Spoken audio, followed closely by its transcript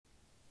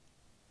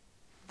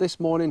this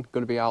morning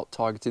going to be out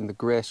targeting the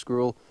grey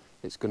squirrel.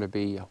 It's going to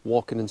be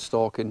walking and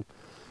stalking.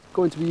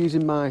 Going to be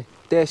using my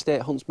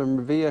Daystate Huntsman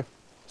Revere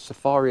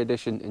Safari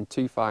Edition in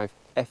 2.5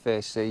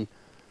 FAC.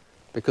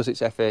 Because it's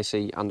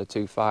FAC and a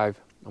 2.5,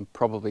 I'm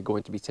probably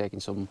going to be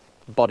taking some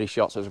body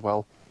shots as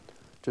well,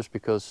 just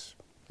because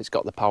it's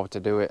got the power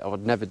to do it. I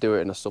would never do it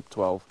in a sub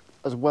 12.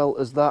 As well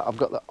as that, I've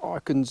got the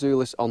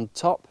Arkansas on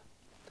top.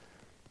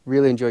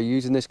 Really enjoy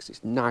using this because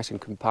it's nice and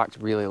compact,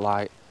 really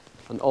light.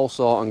 And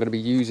also I'm going to be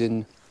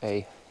using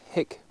a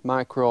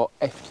HikMicro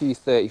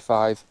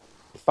FQ35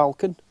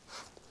 Falcon,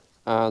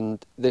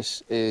 and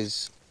this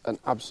is an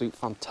absolute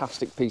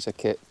fantastic piece of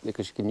kit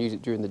because you can use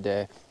it during the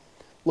day.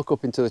 Look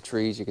up into the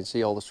trees, you can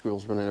see all the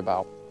squirrels running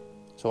about.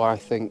 So I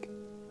think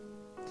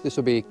this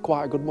will be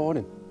quite a good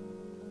morning.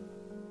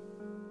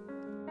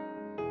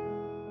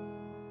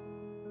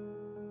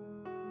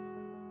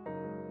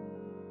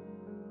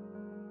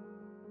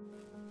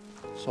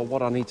 So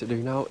what I need to do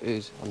now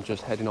is I'm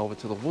just heading over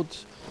to the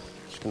woods.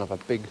 Just gonna have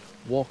a big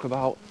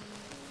walkabout,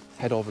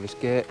 head over this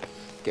gate,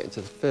 get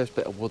into the first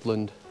bit of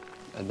woodland,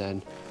 and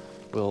then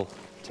we'll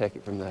take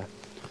it from there.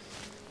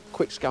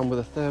 Quick scan with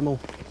a thermal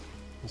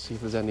and see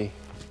if there's any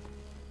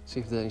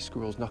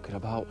squirrels knocking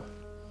about.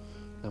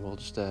 Then we'll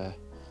just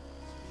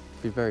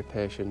be very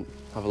patient,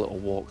 have a little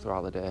walk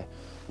throughout the day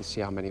and see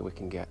how many we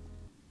can get.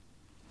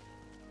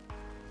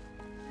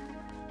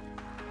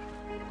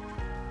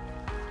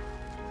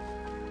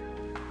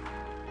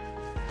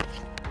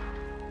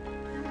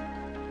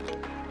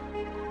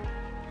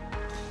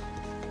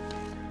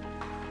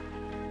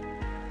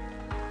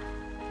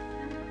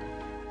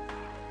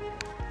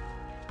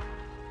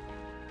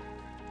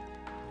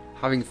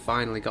 Having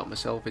finally got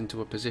myself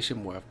into a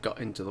position where I've got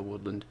into the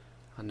woodland,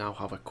 I now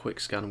have a quick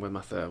scan with my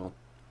thermal.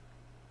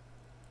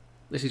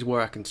 This is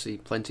where I can see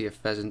plenty of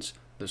pheasants,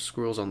 there's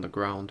squirrels on the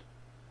ground,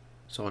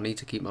 so I need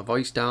to keep my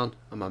voice down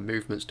and my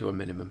movements to a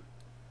minimum.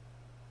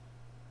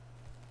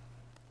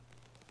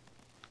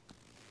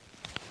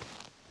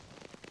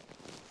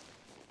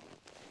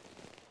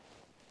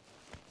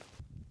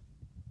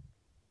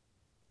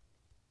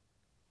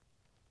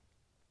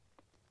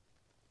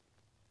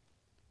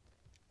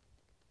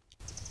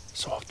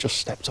 So I've just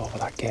stepped over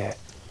that gate.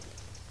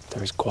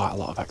 There is quite a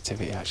lot of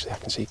activity actually. I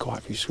can see quite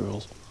a few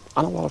squirrels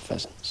and a lot of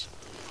pheasants.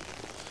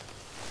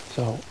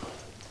 So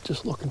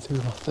just looking through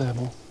my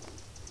thermal,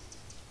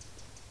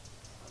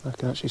 I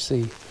can actually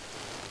see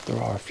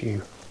there are a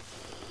few.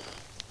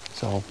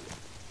 So I'm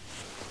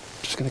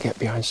just going to get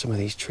behind some of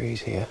these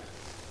trees here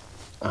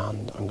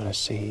and I'm going to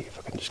see if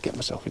I can just get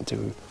myself into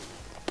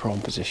a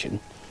prone position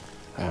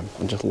and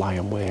just lie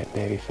and wait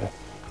maybe for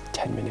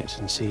 10 minutes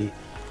and see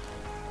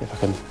if I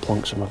can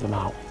plonk some of them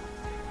out.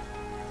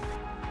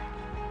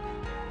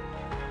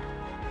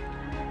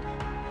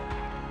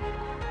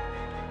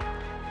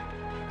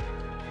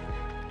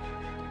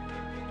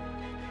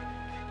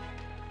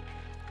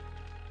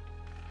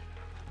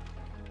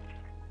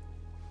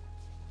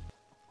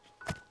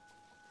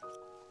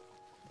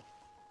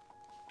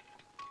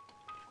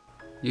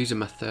 Using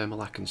my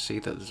thermal I can see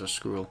that there's a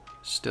squirrel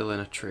still in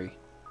a tree.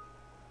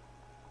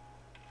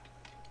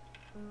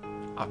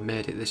 I've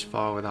made it this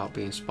far without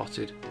being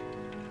spotted,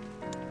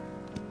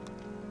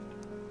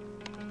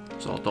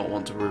 so I don't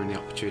want to ruin the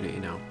opportunity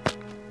now.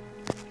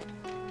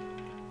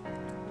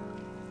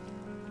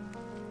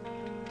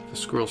 For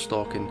squirrel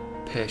stalking,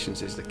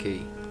 patience is the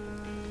key.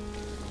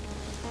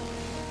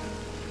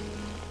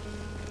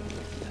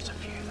 There's a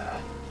few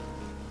there,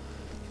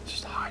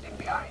 just hiding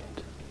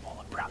behind all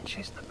the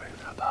branches that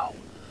move about.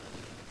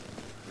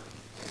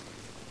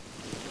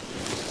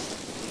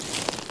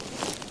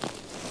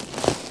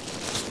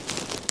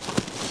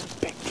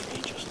 Big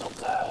tree just up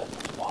there,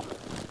 there's one.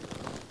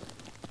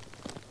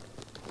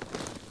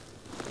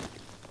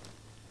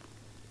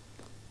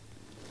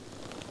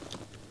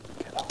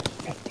 Okay, that was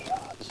 50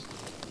 yards.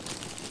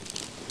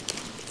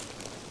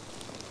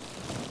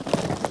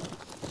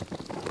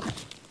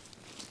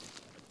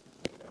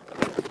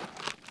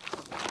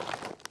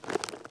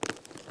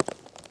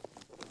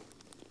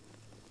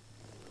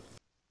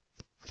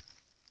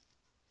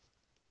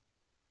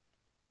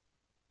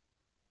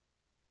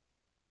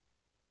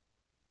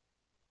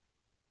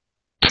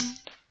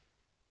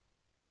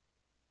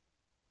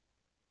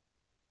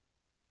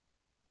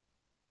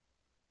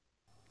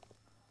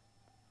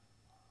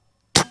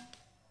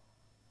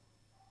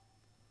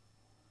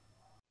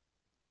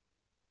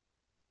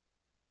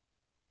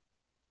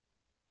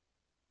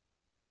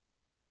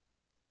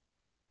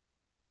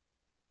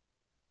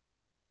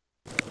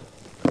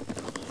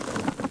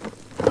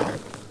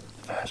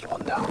 First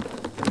one down.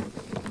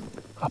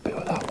 Happy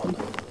with that one.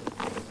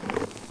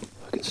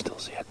 I can still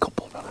see a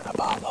couple running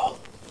about though.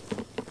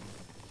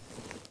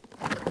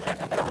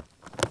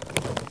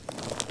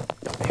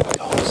 Here we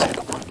go,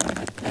 second one.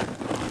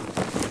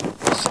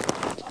 The second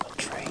one's on a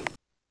tree.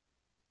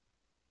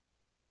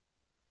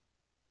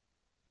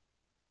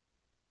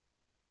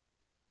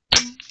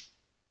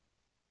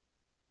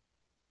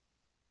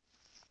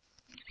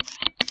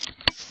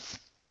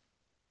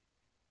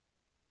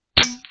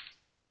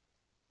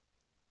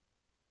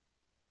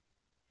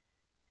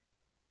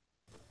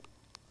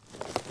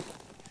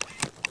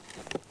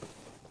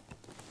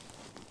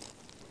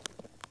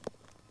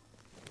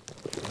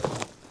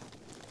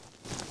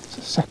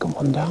 second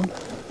one down.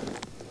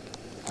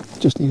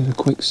 Just needed a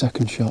quick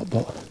second shot,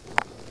 but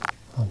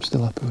I'm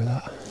still happy with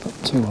that. Got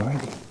two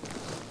already.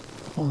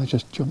 I've only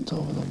just jumped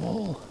over the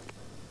wall.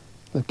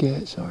 The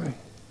gate, sorry.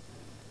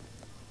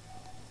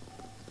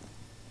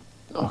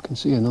 Oh, I can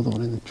see another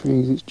one in the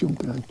trees. It's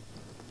jumping on.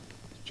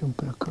 It's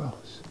jumping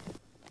across.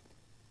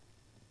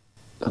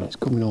 And it's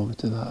coming over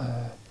to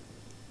that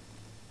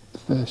the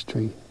first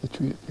tree, the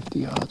tree at 50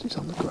 yards. It's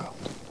on the ground.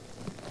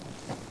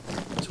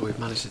 So we've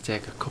managed to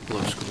take a couple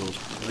of squirrels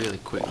really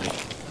quickly,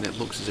 and it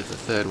looks as if the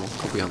third one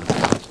could be on the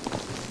ground.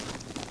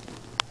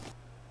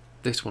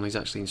 This one is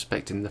actually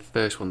inspecting the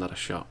first one that I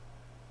shot,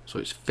 so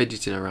it's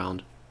fidgeting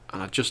around,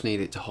 and I just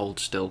need it to hold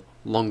still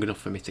long enough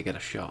for me to get a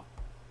shot.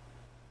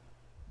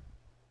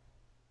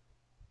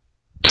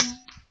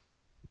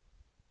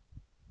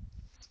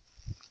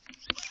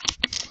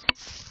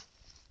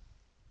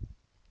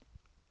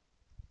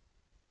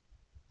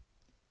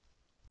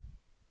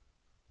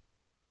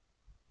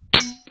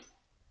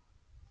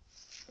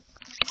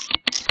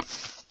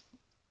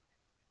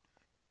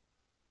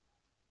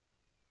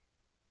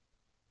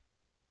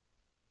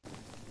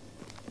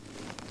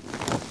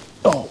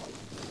 Oh,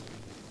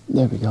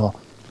 there we go.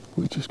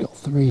 We've just got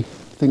three. I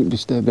think it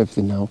disturbed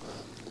everything now.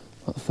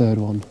 That third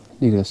one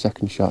needed a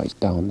second shot. It's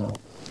down now.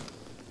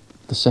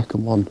 The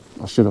second one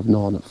I should have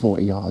known at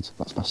 40 yards.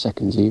 That's my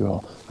second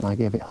zero, and I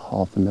gave it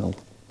half a mil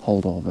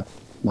holdover.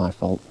 My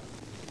fault.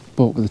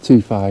 But with the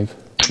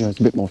 2.5, you know, it's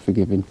a bit more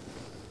forgiving.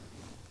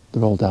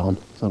 They're all down,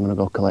 so I'm going to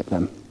go collect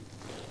them.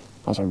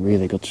 That's a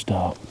really good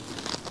start.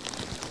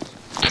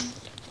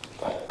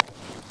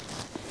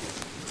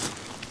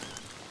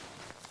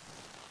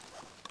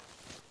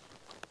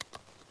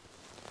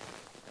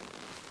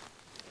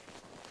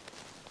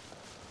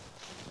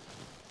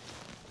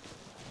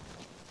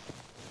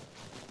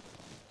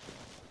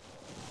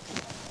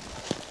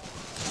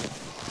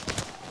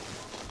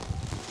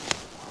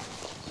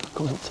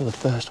 Going up to the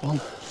first one.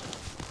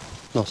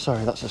 No,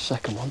 sorry, that's the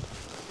second one.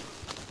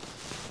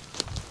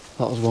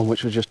 That was one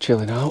which was just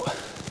chilling out.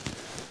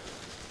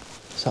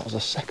 So that was the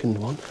second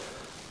one.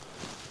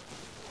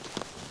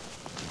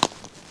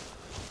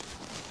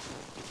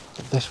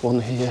 This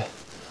one here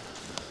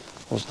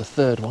was the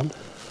third one.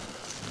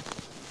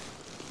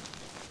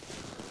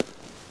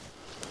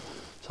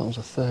 So that was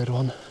the third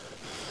one.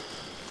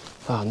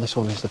 Ah, and this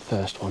one is the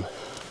first one.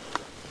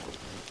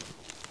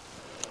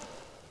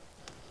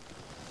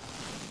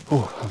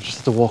 Oh, I've just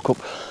had to walk up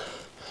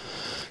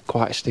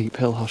quite a steep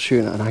hill. I was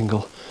shooting at an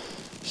angle,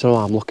 so now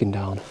I'm looking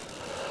down.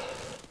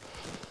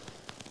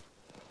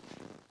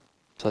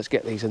 So let's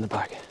get these in the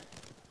bag.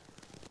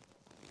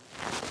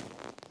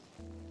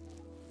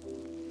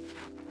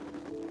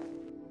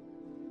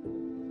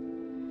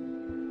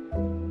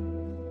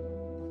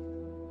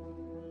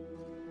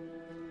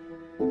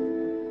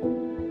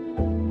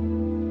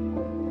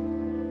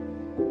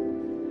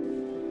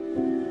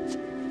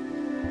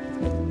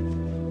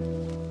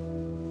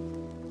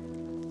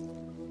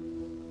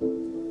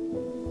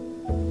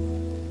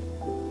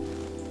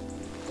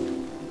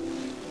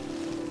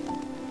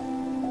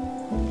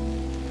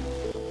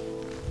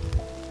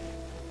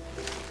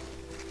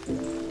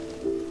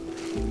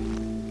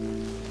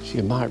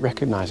 You might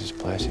recognise this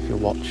place if you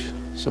watch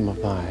some of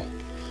my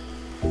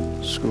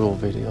squirrel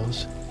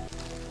videos.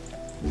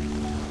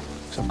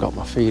 Because I've got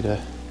my feeder,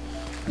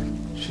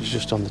 she's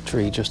just on the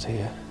tree just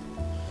here.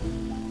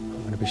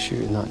 I'm going to be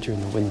shooting that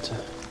during the winter.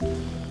 So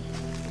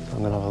I'm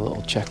going to have a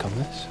little check on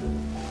this.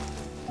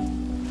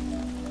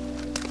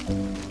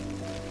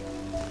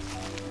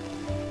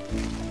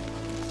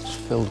 It's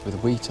filled with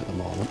wheat at the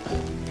moment.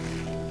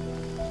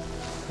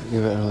 I'll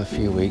give it another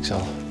few weeks,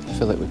 I'll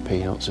fill it with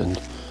peanuts and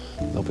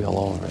they'll be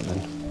all over it then.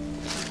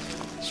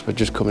 So we're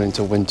just coming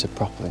into winter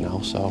properly now,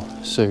 so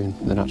soon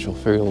the natural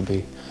food will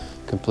be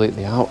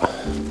completely out.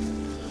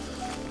 And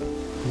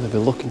they'll be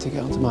looking to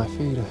get onto my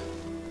feeder.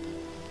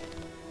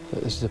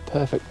 But this is a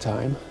perfect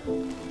time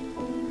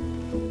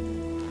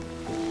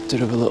to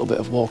do a little bit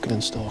of walking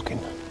and stalking.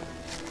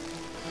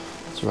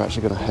 So we're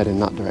actually going to head in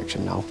that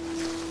direction now.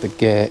 The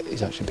gate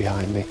is actually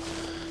behind me,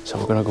 so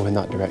we're going to go in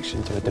that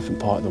direction to a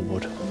different part of the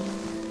wood.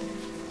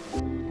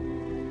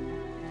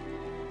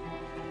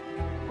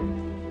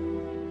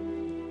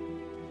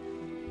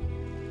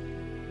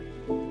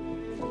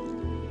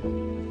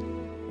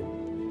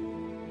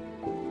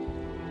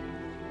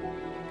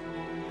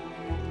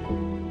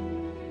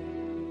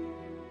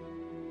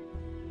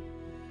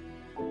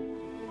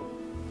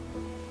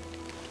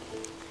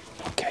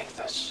 Okay,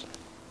 there's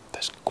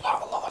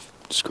quite a lot of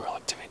squirrel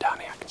activity down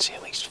here. I can see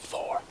at least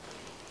 4.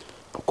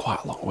 I'm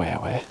quite a long way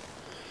away.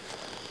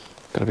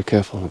 Gotta be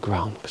careful on the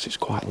ground because it's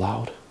quite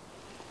loud.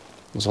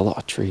 There's a lot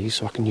of trees,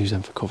 so I can use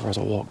them for cover as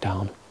I walk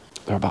down.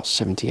 They're about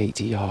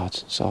 70-80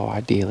 yards, so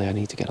ideally I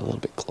need to get a little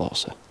bit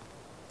closer.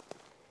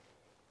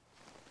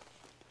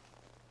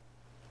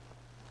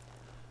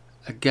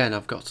 Again,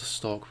 I've got to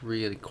stalk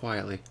really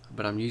quietly,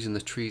 but I'm using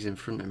the trees in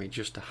front of me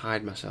just to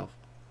hide myself.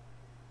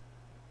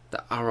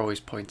 The arrow is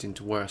pointing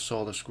to where I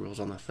saw the squirrels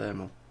on the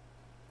thermal.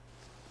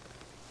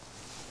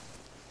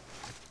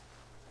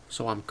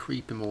 So I'm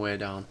creeping my way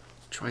down,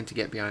 trying to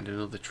get behind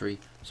another tree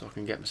so I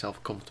can get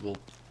myself comfortable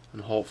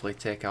and hopefully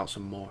take out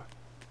some more.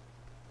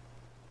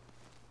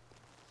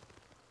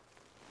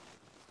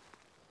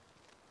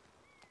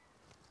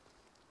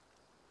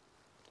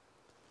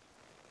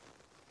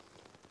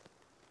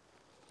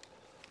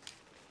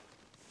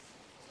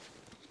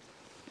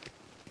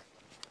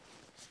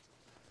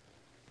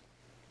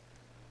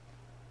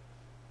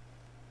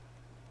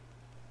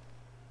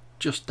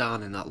 Just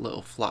down in that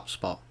little flap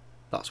spot,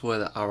 that's where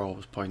the arrow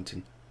was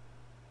pointing.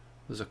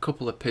 There's a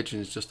couple of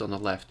pigeons just on the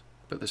left,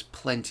 but there's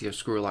plenty of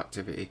squirrel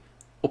activity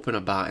up and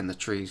about in the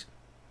trees.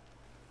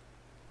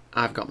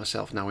 I've got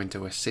myself now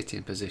into a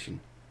sitting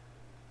position.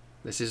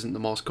 This isn't the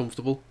most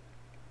comfortable,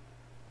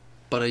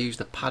 but I use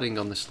the padding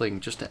on the sling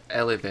just to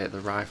elevate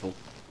the rifle,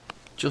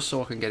 just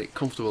so I can get it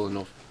comfortable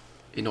enough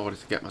in order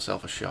to get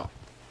myself a shot.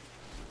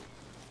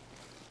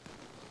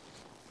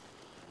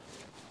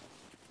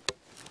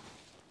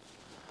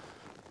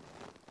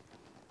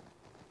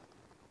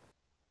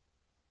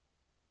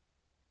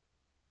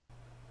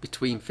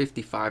 Between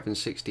 55 and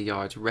 60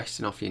 yards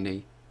resting off your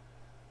knee.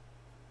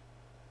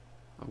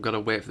 I've got to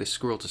wait for this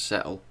squirrel to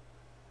settle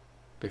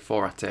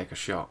before I take a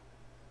shot.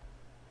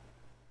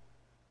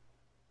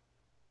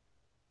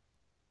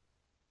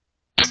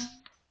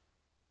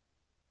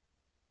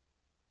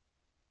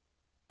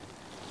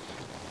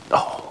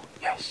 Oh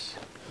yes,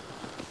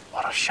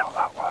 what a shot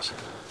that was.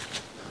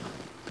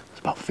 It's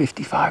about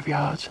 55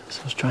 yards,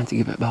 so I was trying to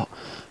give it about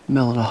a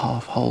mile and a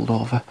half hold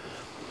over.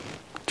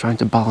 Trying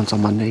to balance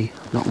on my knee,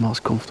 not the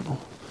most comfortable.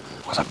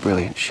 It was a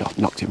brilliant shot,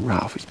 knocked him right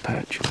off his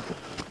perch.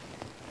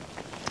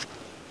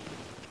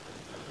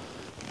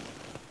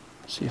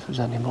 See if there's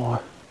any more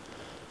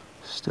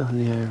still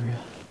in the area.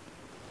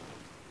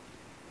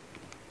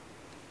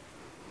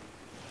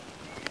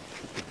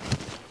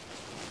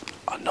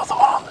 Another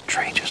one on the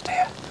tree just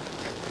here.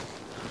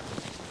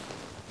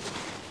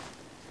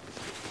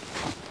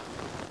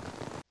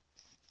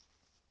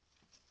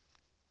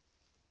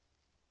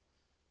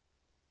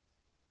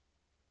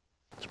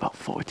 It's about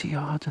 40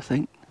 yards, I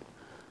think.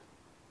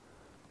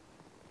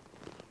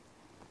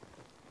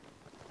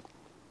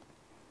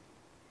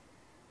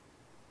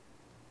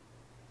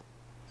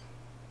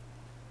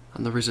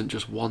 And there isn't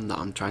just one that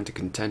I'm trying to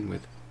contend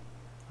with.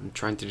 I'm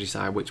trying to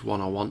decide which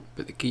one I want,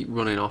 but they keep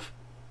running off.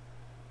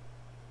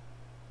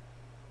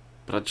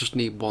 But I just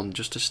need one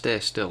just to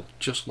stay still,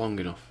 just long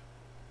enough.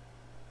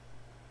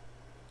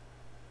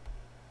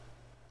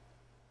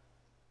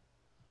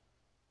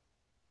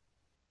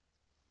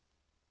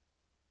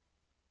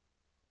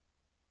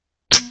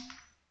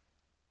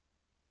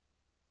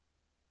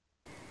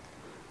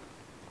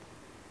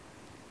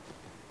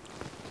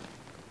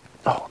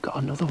 Oh, got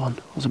another one.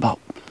 It was about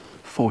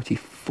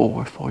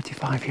 44,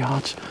 45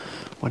 yards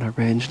when I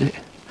ranged it.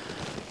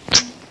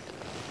 Let's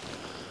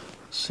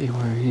see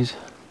where he is,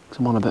 because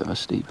I'm on a bit of a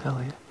steep hill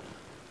here.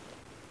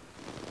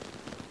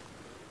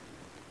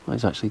 Well,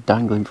 he's actually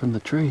dangling from the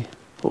tree,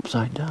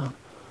 upside down.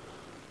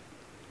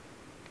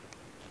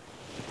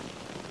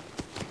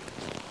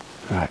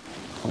 Right,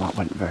 well that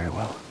went very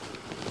well.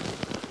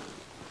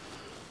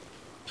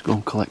 Let's go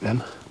and collect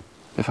them,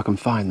 if I can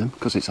find them,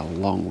 because it's a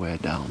long way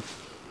down.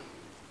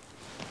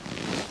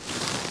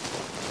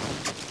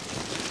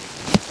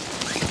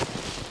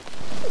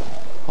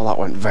 Well, that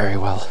went very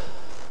well.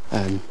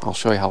 I'll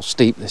show you how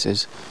steep this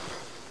is.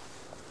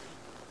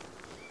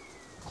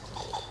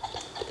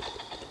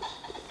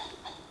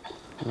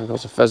 There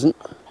goes a pheasant.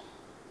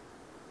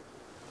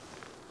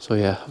 So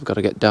yeah, I've got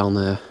to get down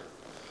there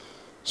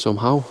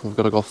somehow. I've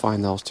got to go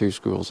find those two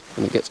squirrels,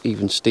 and it gets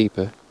even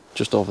steeper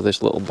just over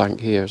this little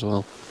bank here as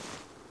well.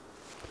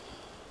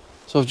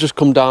 So I've just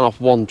come down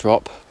off one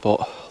drop,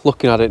 but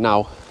looking at it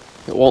now,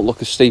 it won't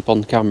look as steep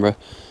on camera,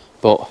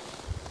 but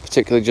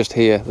particularly just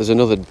here, there's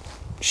another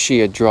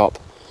sheer drop,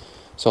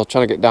 so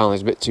trying to get down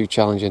is a bit too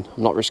challenging.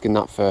 I'm not risking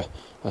that for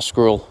a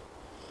squirrel.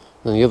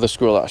 And the other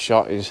squirrel that I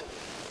shot is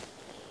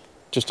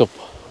just up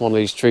one of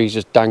these trees,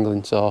 just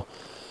dangling, so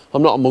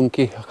I'm not a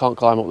monkey, I can't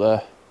climb up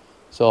there,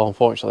 so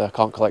unfortunately I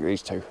can't collect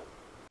these two.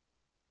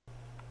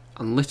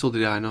 And little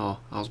did I know,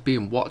 I was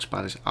being watched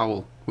by this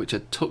owl, which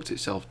had tucked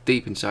itself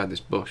deep inside this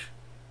bush.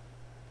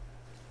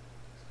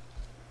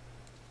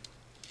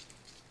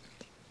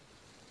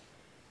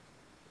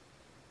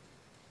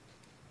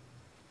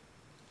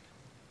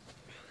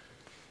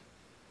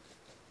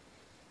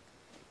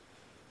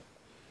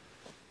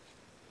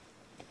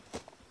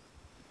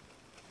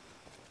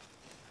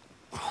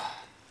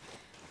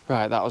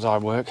 Right, that was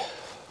hard work.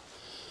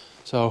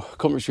 So,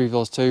 couldn't retrieve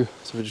those two,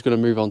 so we're just going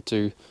to move on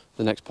to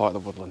the next part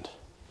of the woodland.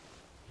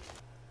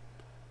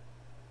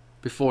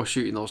 Before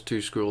shooting those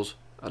two squirrels,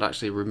 I'd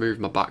actually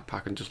removed my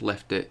backpack and just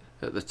left it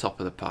at the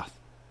top of the path,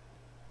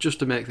 just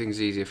to make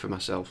things easier for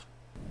myself.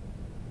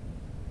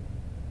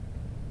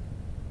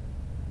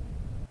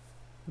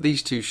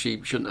 These two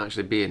sheep shouldn't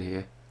actually be in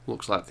here,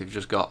 looks like they've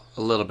just got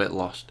a little bit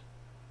lost.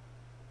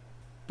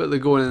 But they're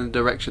going in the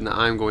direction that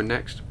I'm going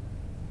next.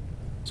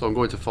 So I'm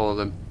going to follow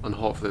them and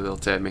hopefully they'll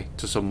take me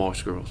to some more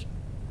squirrels.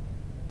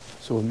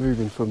 So we're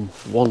moving from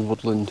one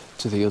woodland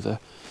to the other.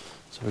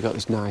 So we've got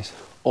this nice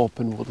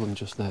open woodland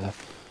just there,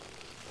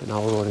 and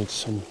now we're going into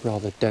some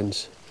rather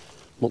dense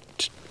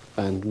much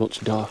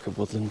darker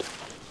woodland.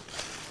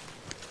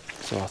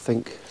 So I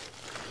think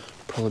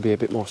probably be a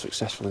bit more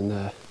successful in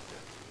there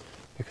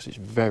because it's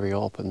very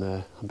open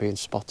there. I'm being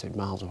spotted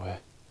miles away.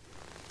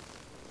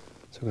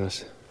 So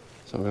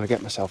I'm going to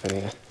get myself in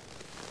here.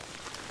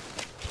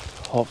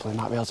 Hopefully I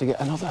might be able to get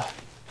another.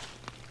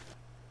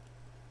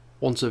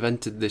 Once I've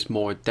entered this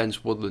more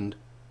dense woodland,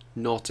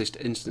 noticed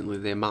instantly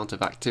the amount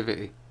of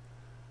activity.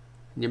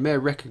 And you may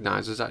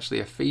recognise there's actually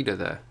a feeder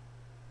there.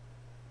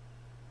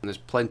 And there's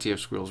plenty of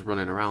squirrels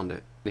running around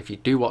it. And if you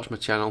do watch my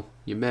channel,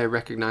 you may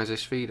recognise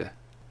this feeder.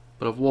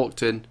 But I've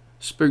walked in,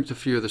 spooked a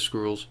few of the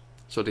squirrels,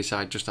 so I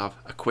decided just to have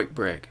a quick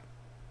break.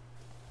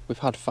 We've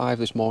had 5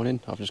 this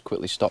morning. I've just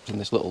quickly stopped in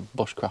this little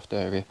bushcraft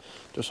area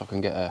just so I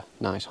can get a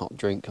nice hot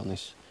drink on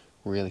this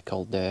really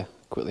cold day,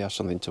 quickly have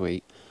something to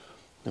eat,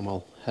 then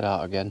we'll head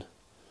out again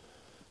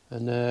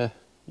and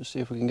just see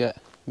if we can get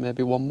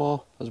maybe one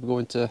more as we go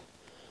into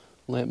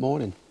late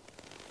morning.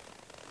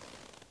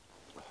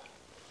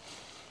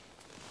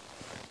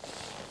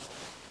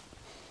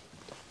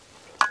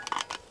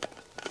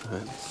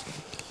 Right,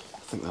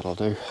 I think that'll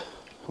do.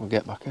 We'll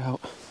get back out.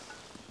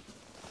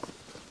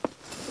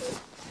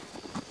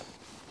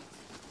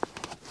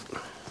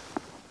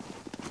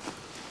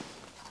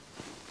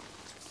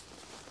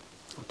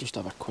 I'll just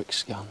have a quick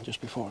scan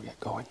just before I get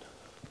going.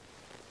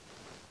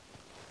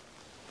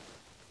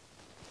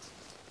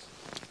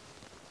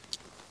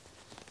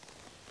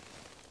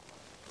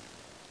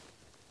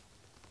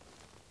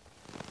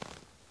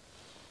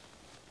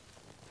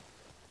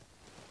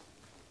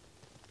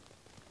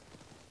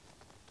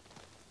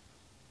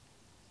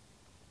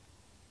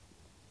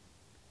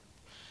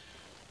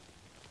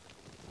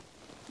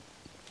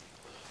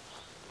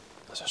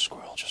 There's a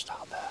squirrel just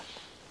out there.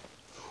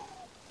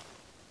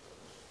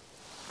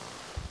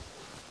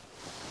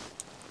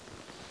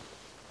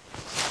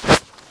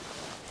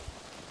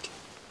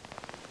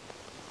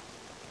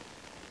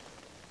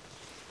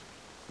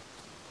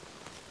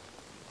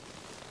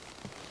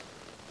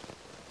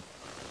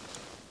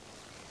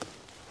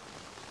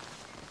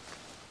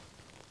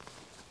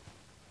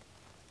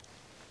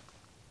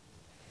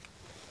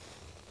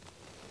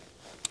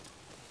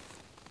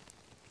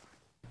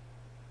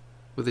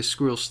 With this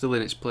squirrel still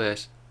in its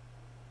place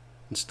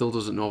and still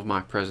doesn't know of my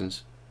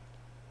presence,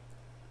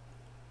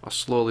 I'll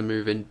slowly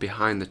move in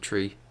behind the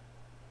tree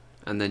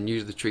and then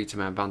use the tree to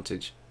my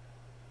advantage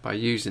by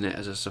using it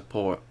as a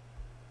support.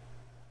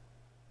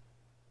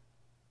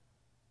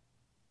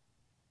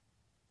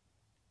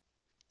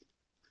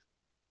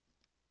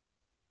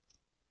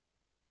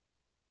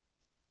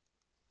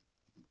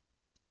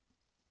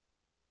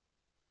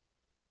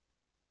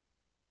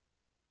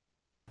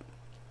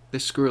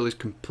 This squirrel is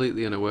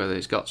completely unaware that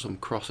it's got some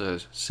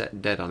crosshairs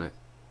set dead on it.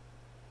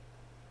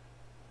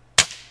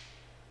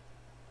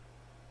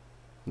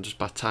 And just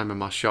by timing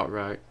my shot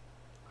right,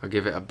 I'll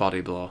give it a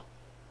body blow.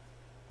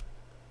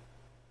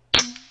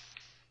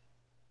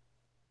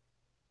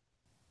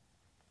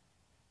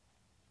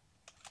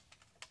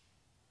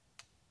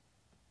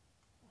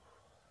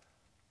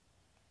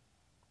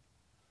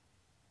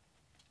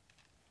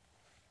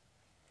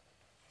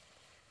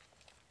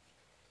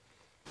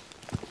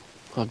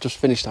 I've just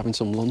finished having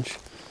some lunch.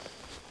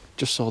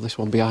 Just saw this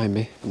one behind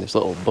me in this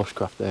little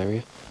bushcraft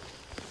area.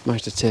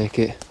 Managed to take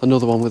it.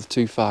 Another one with a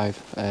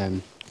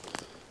 2.5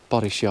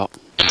 body shot.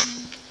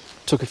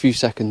 Took a few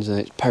seconds and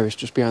it perished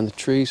just behind the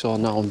tree, so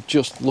now I'm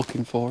just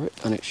looking for it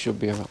and it should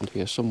be around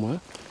here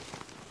somewhere.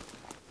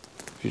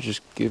 If you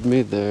just give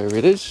me, there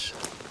it is.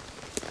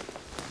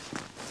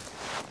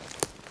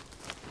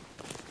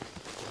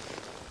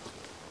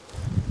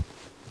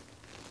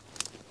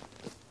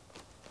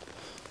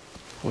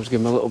 Always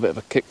give them a little bit of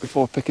a kick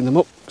before picking them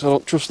up because I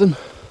don't trust them.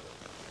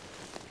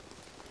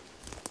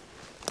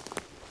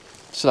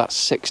 So that's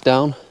 6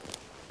 down.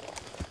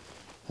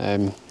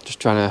 Just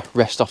trying to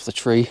rest off the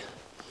tree,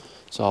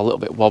 so a little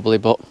bit wobbly,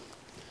 but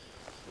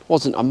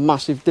wasn't a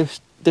massive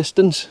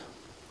distance,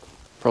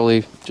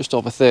 probably just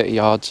over 30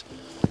 yards,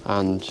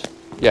 and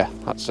yeah,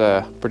 that's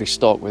pretty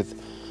stoked with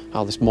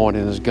how this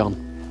morning has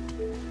gone.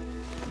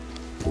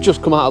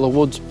 Just come out of the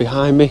woods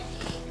behind me,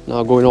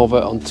 now going over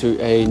onto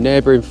a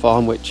neighbouring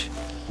farm which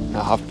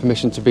I have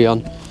permission to be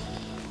on.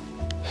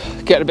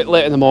 Getting a bit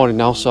late in the morning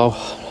now, so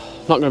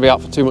I'm not going to be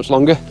out for too much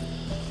longer.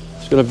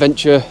 Just going to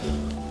venture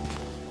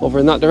over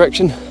in that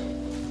direction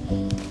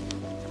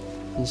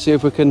and see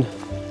if we can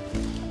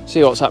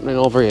see what's happening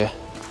over here.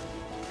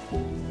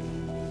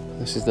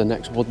 This is the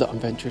next wood that I'm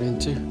venturing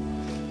into.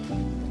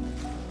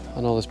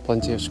 I know there's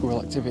plenty of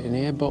squirrel activity in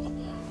here, but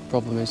the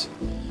problem is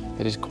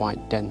it is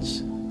quite dense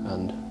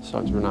and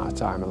starting to run out of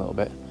time a little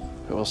bit,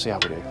 but we'll see how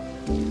we do.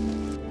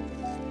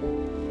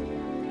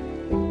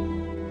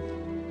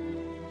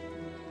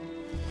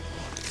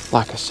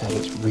 Like I said,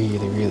 it's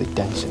really, really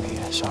dense in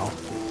here, so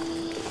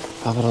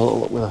I've had a little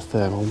look with a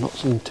thermal, not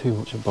seeing too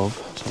much above,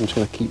 so I'm just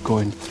going to keep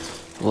going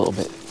a little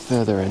bit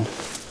further in,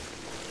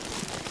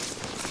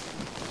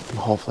 and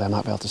hopefully I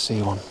might be able to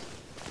see one.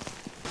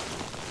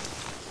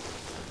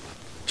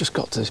 Just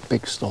got to this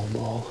big stone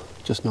wall.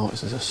 Just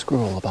noticed there's a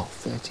squirrel about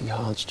 30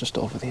 yards just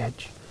over the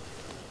edge.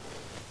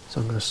 So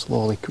I'm going to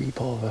slowly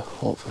creep over,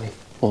 hopefully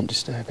won't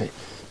disturb it.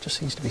 Just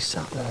seems to be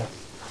sat there.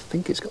 I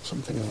think it's got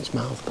something in its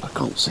mouth, but I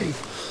can't see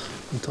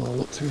until I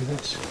look through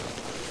this.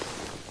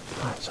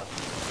 Right, so.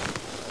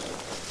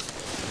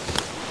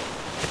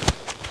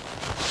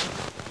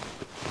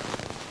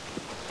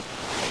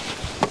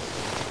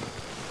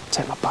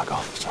 Take my bag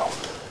off so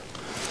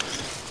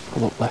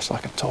I look less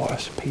like a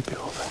tortoise peeping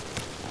over.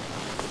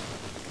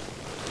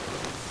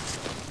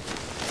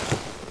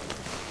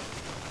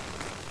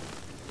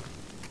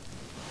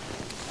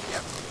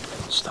 Yep,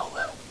 still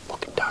there,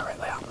 looking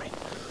directly at me.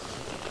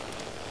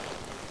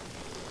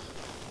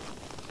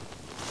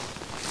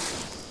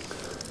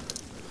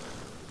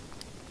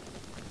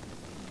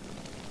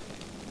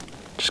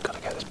 Just gotta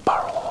get this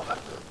barrel over.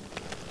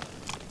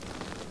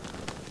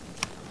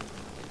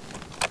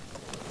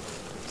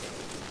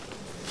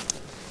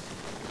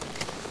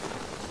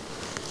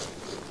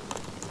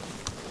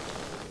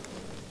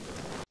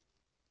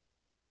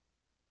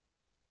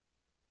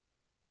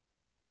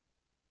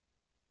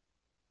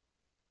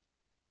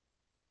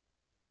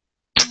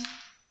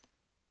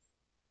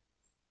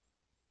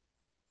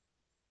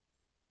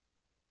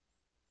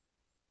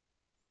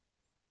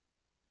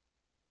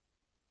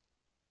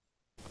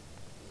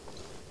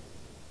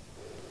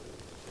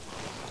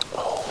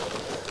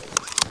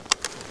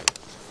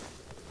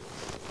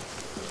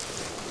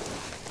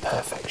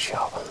 Perfect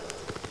shot.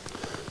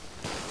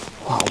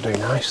 That'll do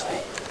nicely.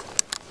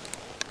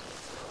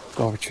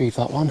 Go retrieve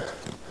that one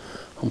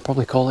and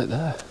probably call it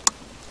there.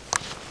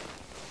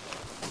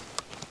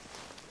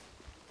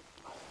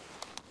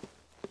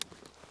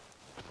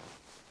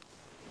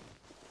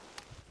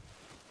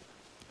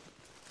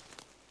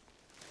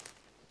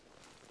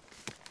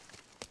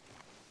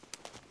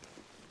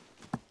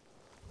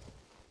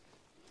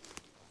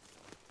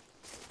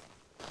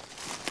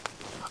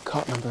 I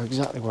can't remember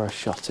exactly where I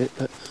shot it,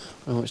 but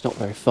I know it's not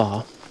very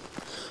far.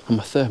 And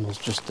my thermal's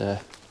just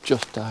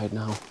died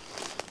now,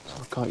 so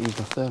I can't use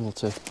my thermal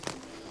to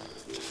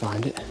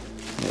find it.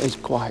 It is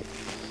quite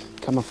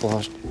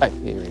camouflaged. Hey,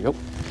 here we go.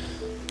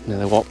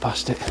 Nearly walked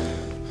past it.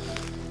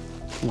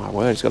 My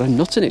word, it's got a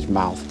nut in its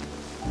mouth.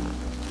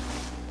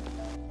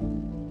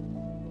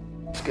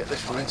 Let's get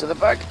this one into the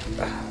bag.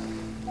 There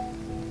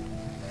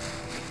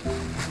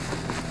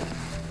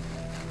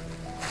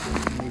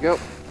you go.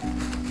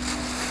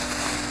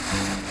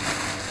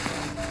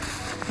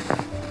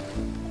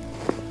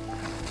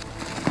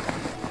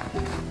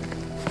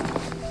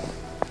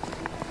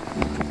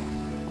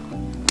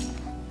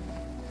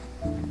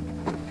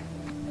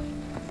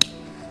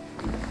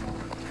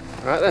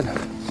 Right then,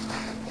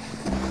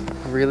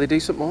 a really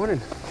decent morning.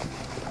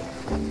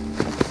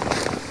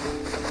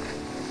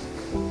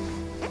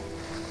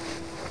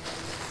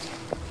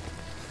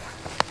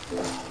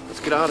 Let's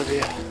get out of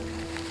here.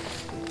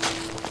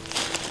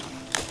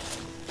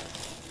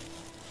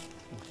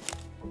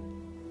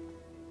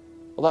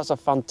 Well, that's a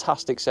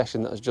fantastic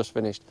session that has just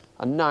finished.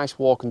 A nice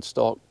walk and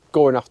stalk,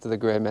 going after the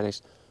grey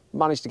menace.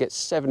 Managed to get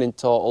 7 in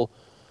total.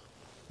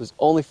 There's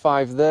only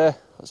 5 there.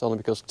 That's only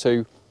because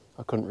 2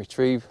 I couldn't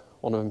retrieve.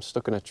 One of them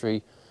stuck in a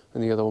tree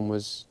and the other one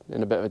was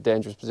in a bit of a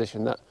dangerous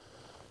position that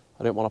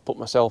I didn't want to put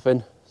myself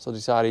in, so I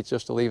decided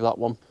just to leave that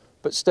one.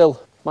 But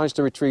still, managed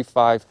to retrieve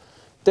 5.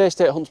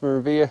 Daystate Huntsman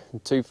Revere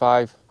in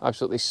 2.5,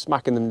 absolutely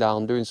smacking them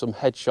down, doing some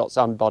headshots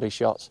and body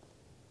shots.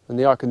 And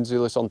the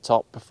Arkansas on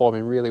top,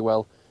 performing really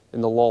well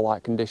in the low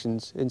light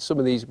conditions in some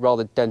of these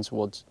rather dense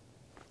woods.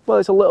 Well,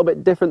 it's a little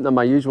bit different than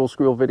my usual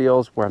squirrel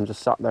videos where I'm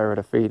just sat there at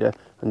a feeder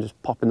and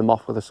just popping them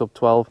off with a sub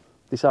 12.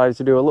 Decided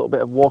to do a little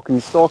bit of walking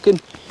and stalking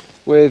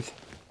with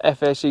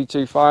FAC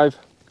 2.5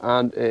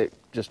 and it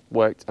just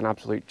worked an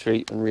absolute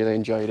treat and really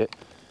enjoyed it.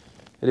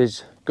 It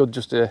is good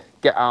just to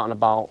get out and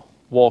about,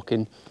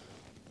 walking.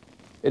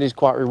 It is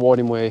quite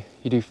rewarding where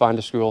you do find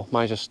a squirrel,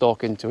 manage to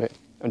stalk into it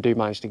and do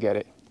manage to get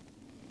it.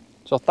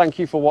 So thank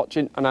you for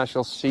watching and I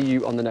shall see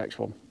you on the next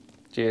one.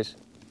 Cheers.